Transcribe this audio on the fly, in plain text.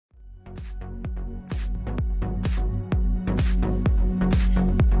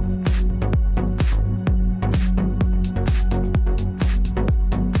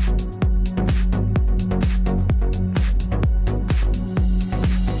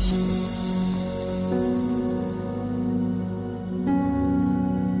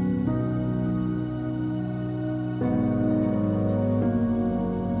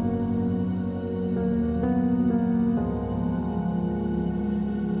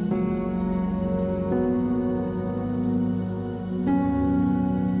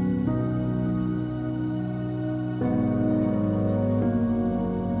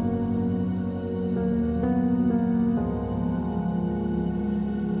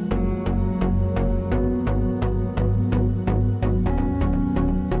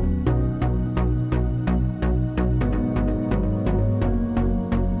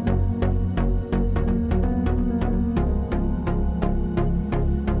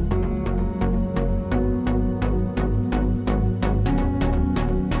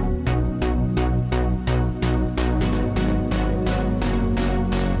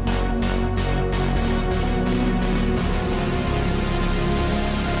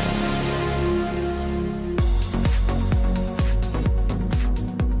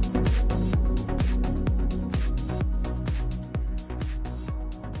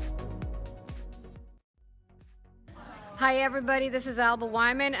Hi everybody, this is Alba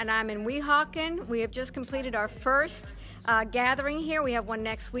Weinman and I'm in Weehawken. We have just completed our first gathering here. We have one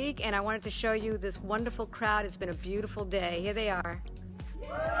next week and I wanted to show you this wonderful crowd. It's been a beautiful day. Here they are.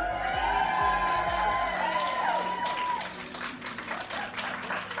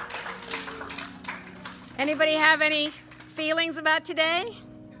 Anybody have any feelings about today?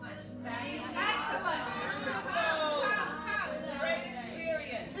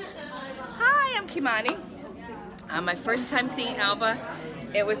 Hi, I'm Kimani. My first time seeing Alba.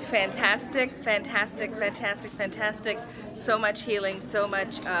 It was fantastic, fantastic, fantastic, fantastic. So much healing, so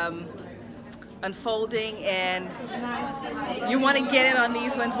much unfolding, and you want to get in on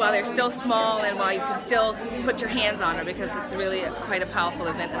these ones while they're still small and while you can still put your hands on her, because it's really quite a powerful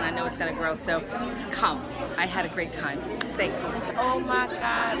event and I know it's going to grow. So come. I had a great time. Thanks. Oh my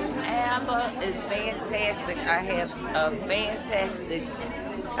God, Alba is fantastic. I have a fantastic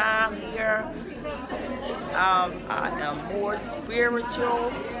time here. I am more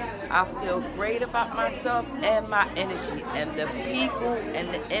spiritual. I feel great about myself and my energy. And the people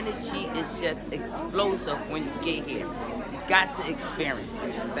and the energy is just explosive when you get here. You got to experience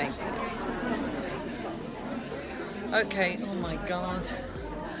it. Thank you. Okay, oh my God.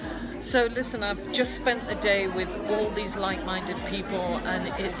 So listen, I've just spent the day with all these like-minded people and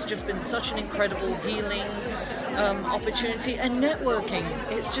it's just been such an incredible healing opportunity and networking.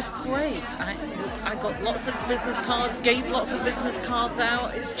 It's just great. I got lots of business cards, gave lots of business cards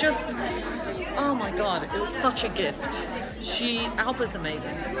out. It's just, oh my God, it was such a gift. Alba's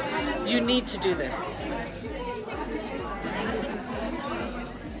amazing. You need to do this.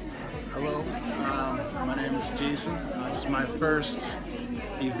 Hello, my name is Jason. This is my first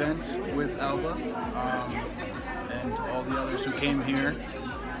event with Alba and all the others who came here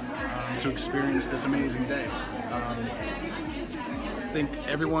to experience this amazing day. I think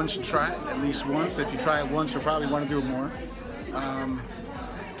everyone should try it at least once. If you try it once, you'll probably want to do it more.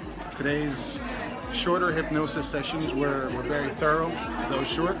 Today's shorter hypnosis sessions were very thorough, though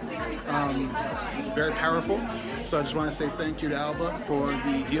short, very powerful. So I just want to say thank you to Alba for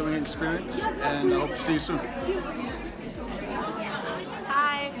the healing experience, and I hope to see you soon.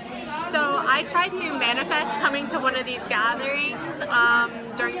 So I tried to manifest coming to one of these gatherings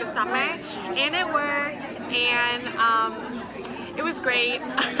during the summer, and it worked, and it was great.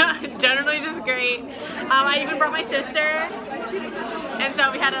 Generally just great. I even brought my sister, and so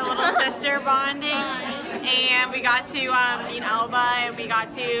we had a little sister bonding, and we got to meet Alba, and we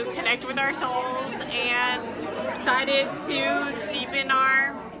got to connect with our souls, and decided to deepen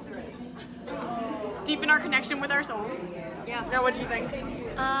our connection with our souls. Yeah. Now, what do you think?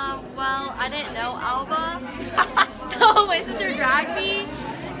 Well, I didn't know Alba, so my sister dragged me,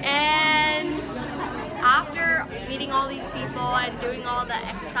 and after meeting all these people and doing all the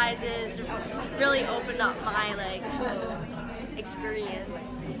exercises, really opened up my experience.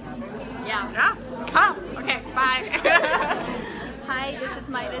 Yeah. Come. Okay. Bye. Hi, this is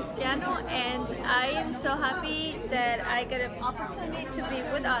Mayra Schiano, and I am so happy that I got an opportunity to be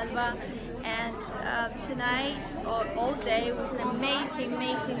with Alba. And tonight, or all day, was an amazing,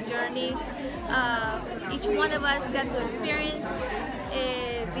 amazing journey. Each one of us got to experience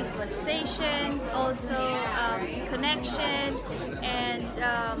visualizations, also connection, and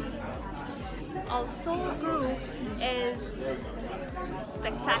our soul group is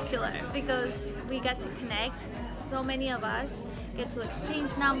spectacular because we got to connect. So many of us get to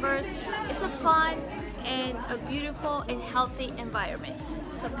exchange numbers. It's a fun and a beautiful and healthy environment.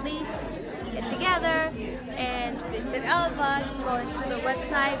 So please get together and visit Alba, go into the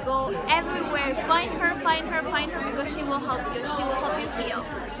website, go everywhere, find her, because she will help you. She will help you heal.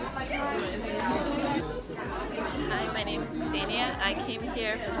 Hi, my name is Ksenia. I came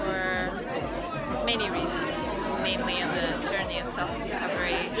here for many reasons, mainly in the journey of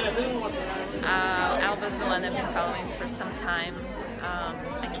self-discovery. Alba's the one I've been following for some time.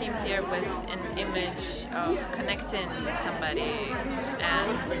 I came here with an image of connecting with somebody,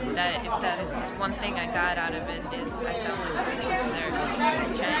 and that if that is one thing I got out of it is I found my soul sister,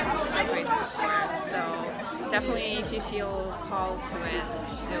 which I'm so grateful for. So definitely, if you feel called to it,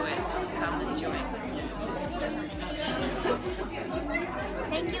 do it. Come and join.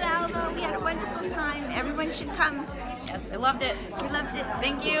 Thank you, Alba. We had a wonderful time. Everyone should come. Yes, I loved it. We loved it.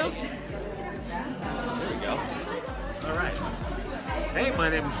 Thank you. There we go. All right. Hey, my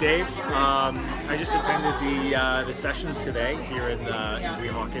name is Dave. I just attended the sessions today here in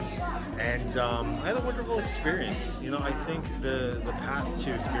Weehawken, and I had a wonderful experience. You know, I think the path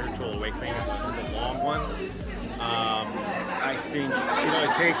to spiritual awakening is a long one. I think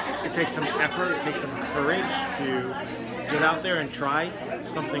it takes some effort, it takes some courage to get out there and try.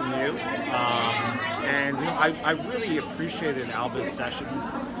 something new. And you know, I really appreciated Alba's sessions,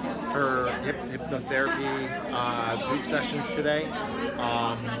 her hypnotherapy group sessions today.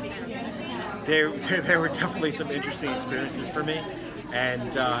 There were definitely some interesting experiences for me,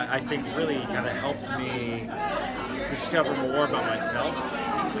 and I think really kind of helped me discover more about myself,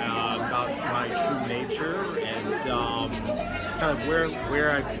 about my true nature, and kind of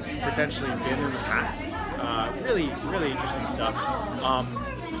where I potentially have been in the past. Really interesting stuff.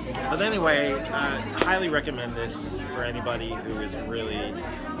 But anyway, highly recommend this for anybody who is really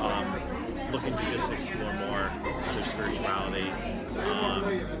looking to just explore more of their spirituality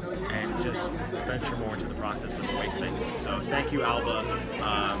and just venture more into the process of awakening. So thank you, Alba,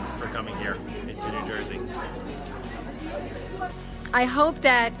 for coming here into New Jersey. I hope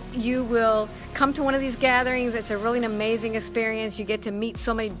that you will come to one of these gatherings. It's a really an amazing experience. You get to meet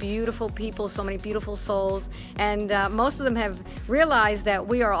so many beautiful people, so many beautiful souls, and most of them have realized that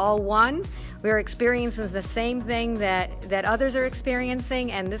we are all one. We are experiencing the same thing that others are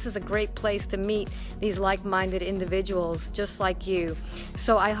experiencing, and this is a great place to meet these like-minded individuals just like you.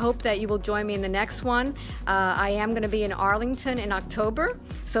 So I hope that you will join me in the next one. I am going to be in Arlington in October,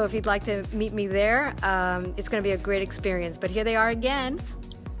 so if you'd like to meet me there, it's going to be a great experience. But here they are again.